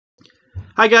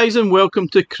Hi guys and welcome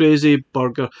to Crazy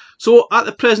Burger. So at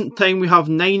the present time we have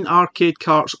 9 arcade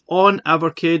carts on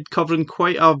Evercade covering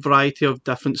quite a variety of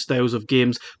different styles of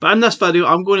games. But in this video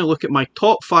I'm going to look at my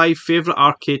top 5 favourite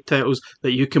arcade titles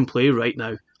that you can play right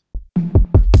now.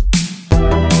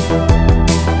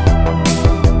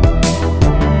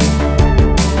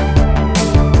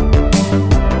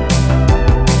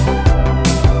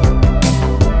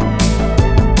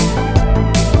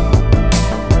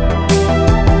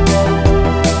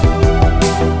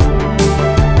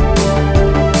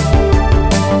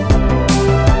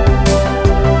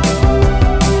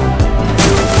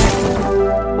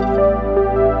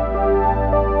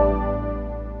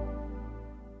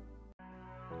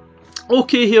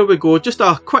 Okay, here we go. Just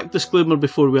a quick disclaimer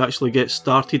before we actually get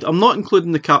started. I'm not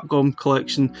including the Capcom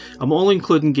collection. I'm only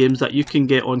including games that you can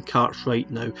get on carts right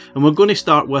now. And we're going to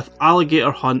start with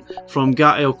Alligator Hunt from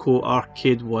EliteColeyBoy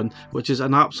Arcade 1, which is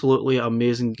an absolutely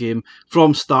amazing game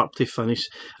from start to finish.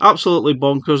 Absolutely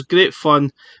bonkers, great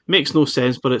fun, makes no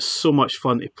sense, but it's so much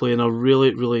fun to play and I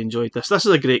really enjoyed this. This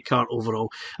is a great cart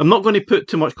overall. I'm not going to put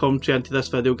too much commentary into this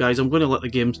video, guys. I'm going to let the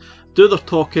games do their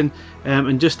talking.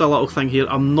 And just a little thing here,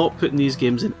 I'm not putting these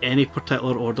games in any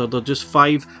particular order. They're just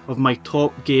 5 of my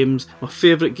top games, my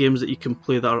favourite games that you can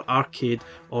play that are arcade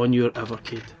on your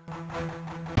Evercade.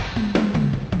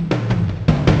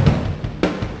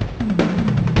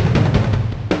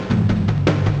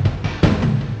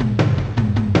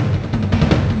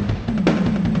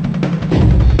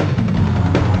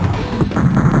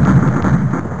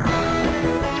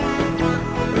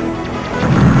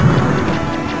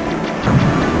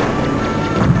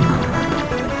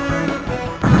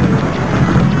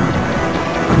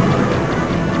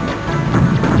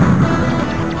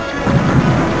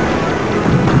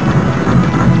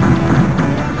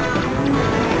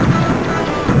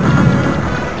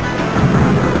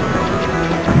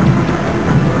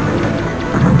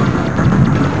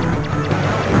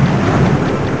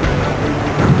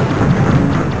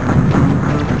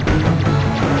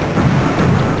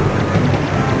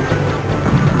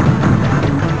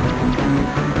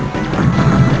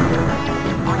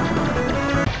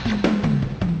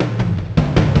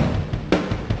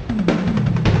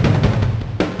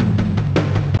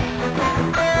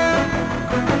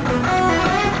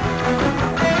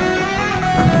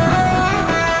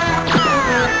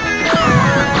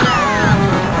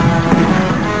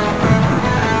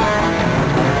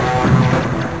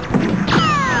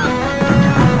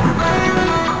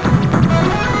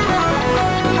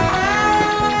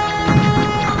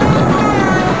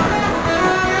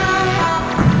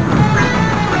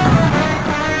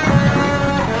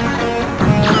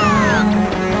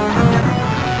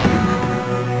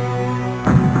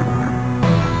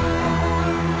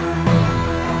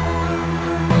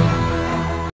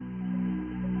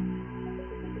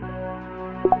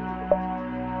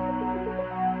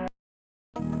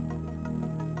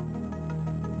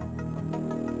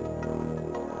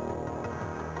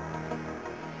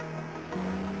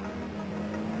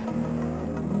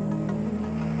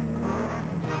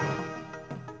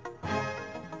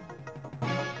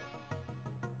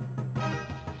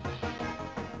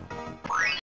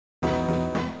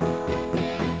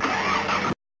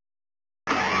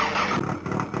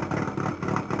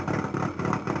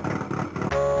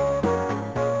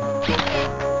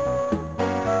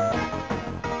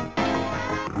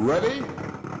 Ready?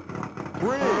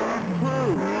 3, 2,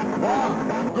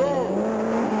 1, go!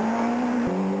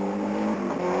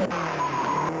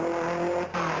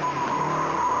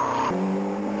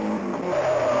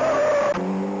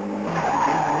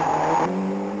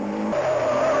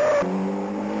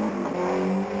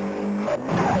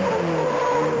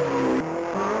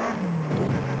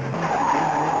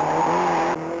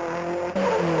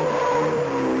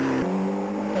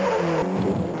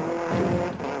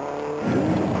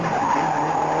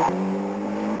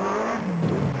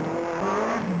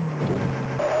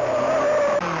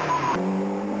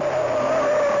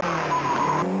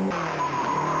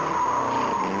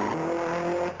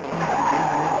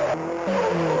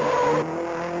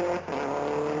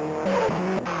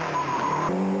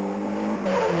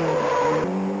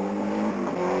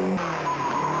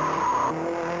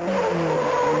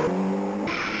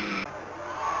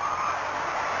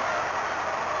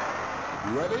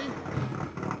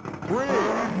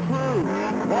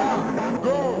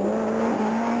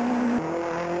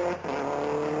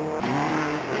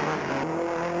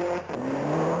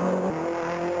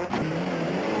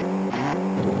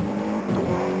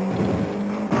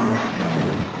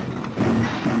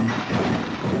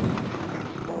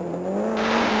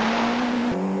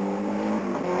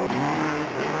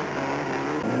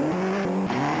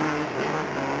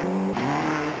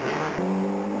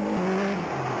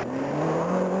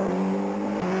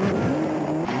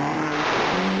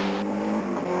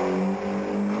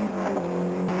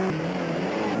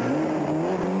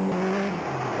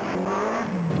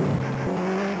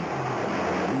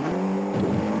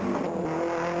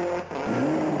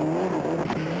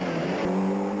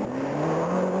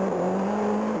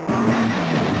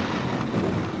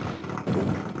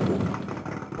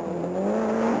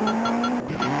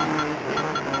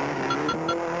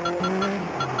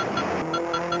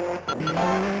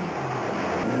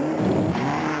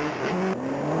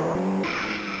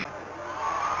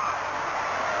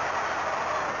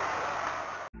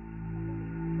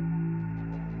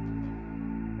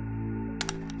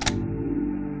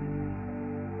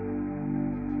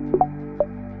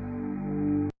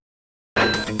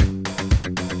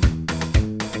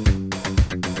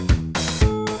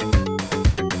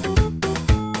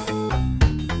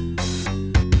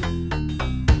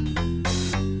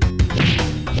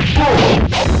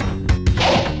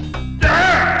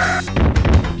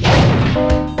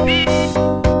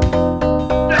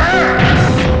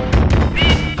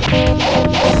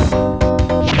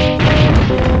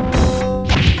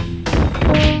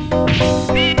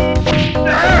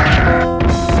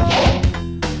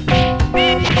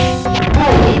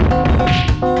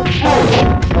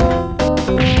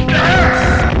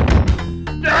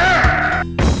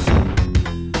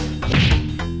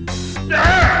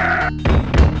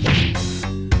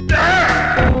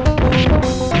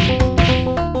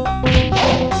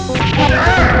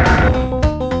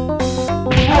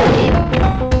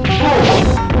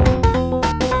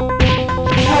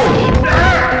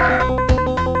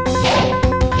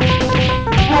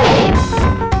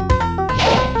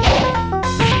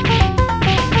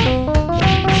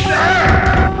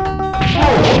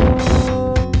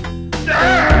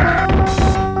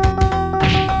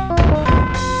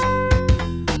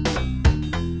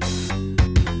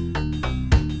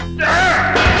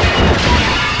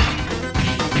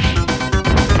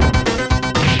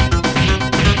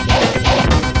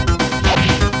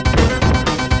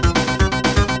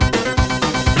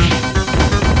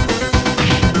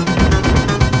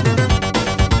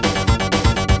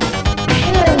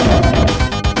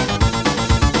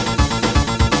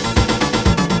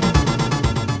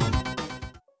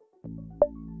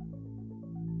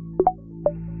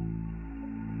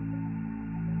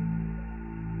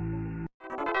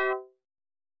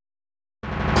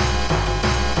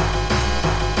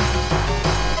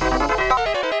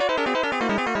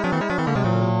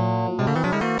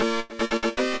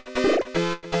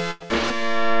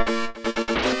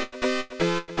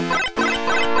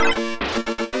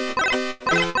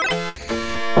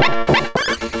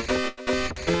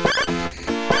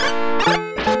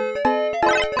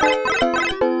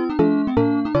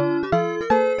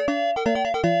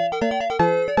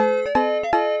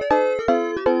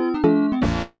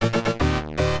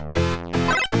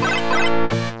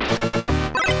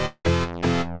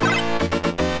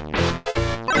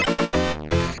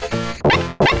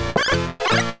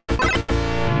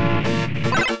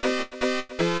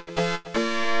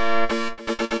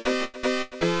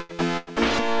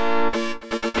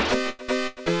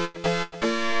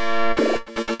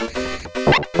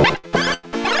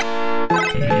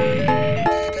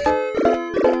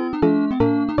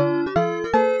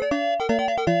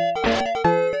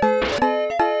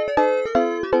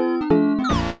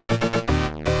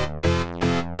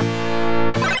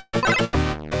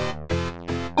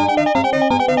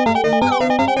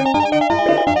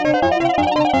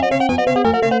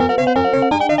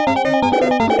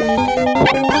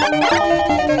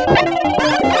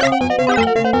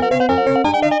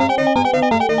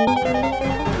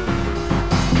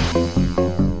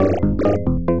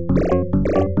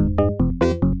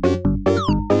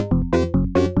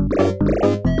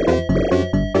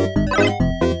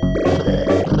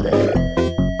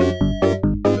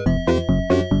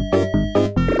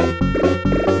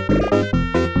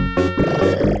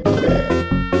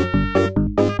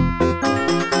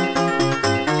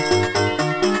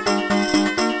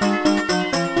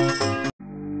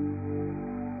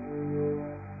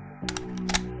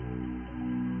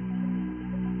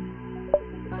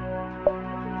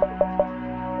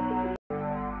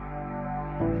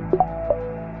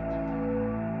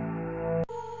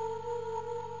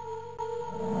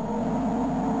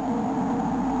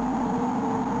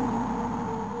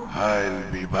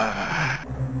 I'll be back.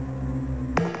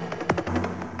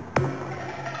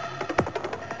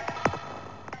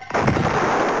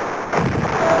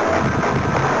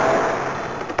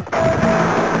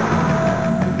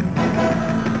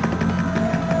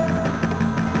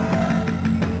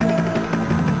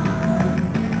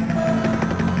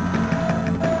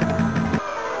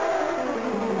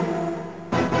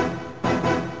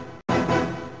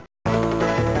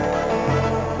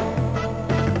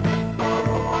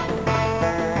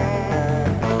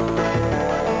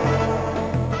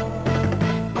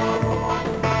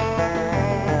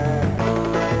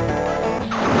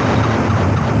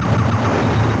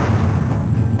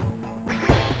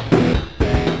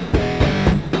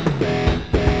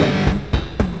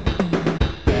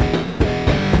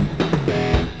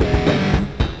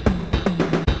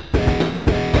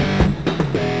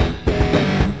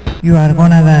 You are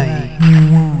gonna die.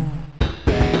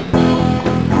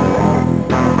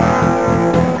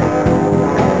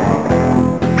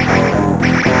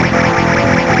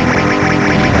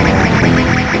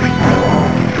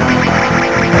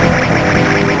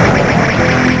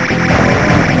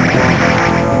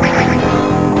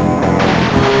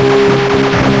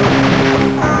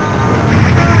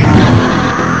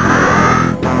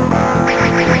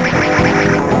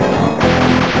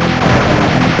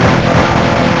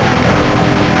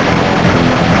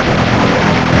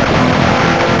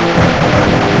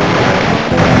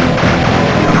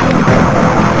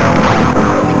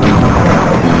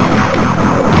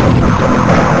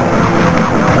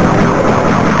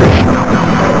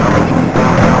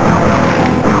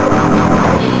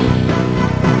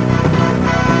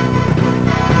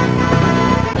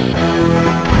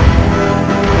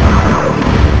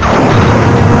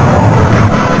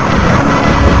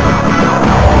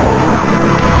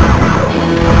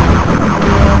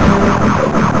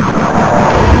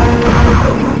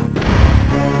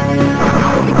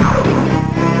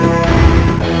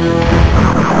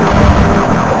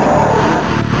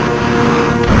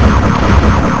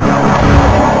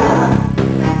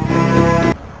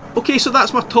 so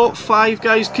that's my top 5,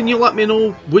 guys. Can you let me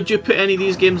know, would you put any of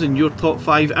these games in your top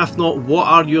 5? If not, what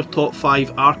are your top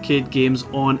 5 arcade games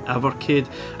on Evercade?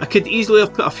 I could easily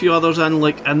have put a few others in,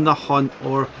 like In the Hunt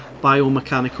or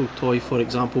Biomechanical Toy, for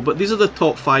example, but these are the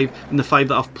top 5 and the 5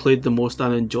 that I've played the most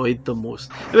and enjoyed the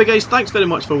most. Anyway guys, thanks very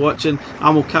much for watching,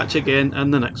 and we'll catch you again in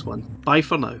the next one. Bye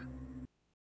for now.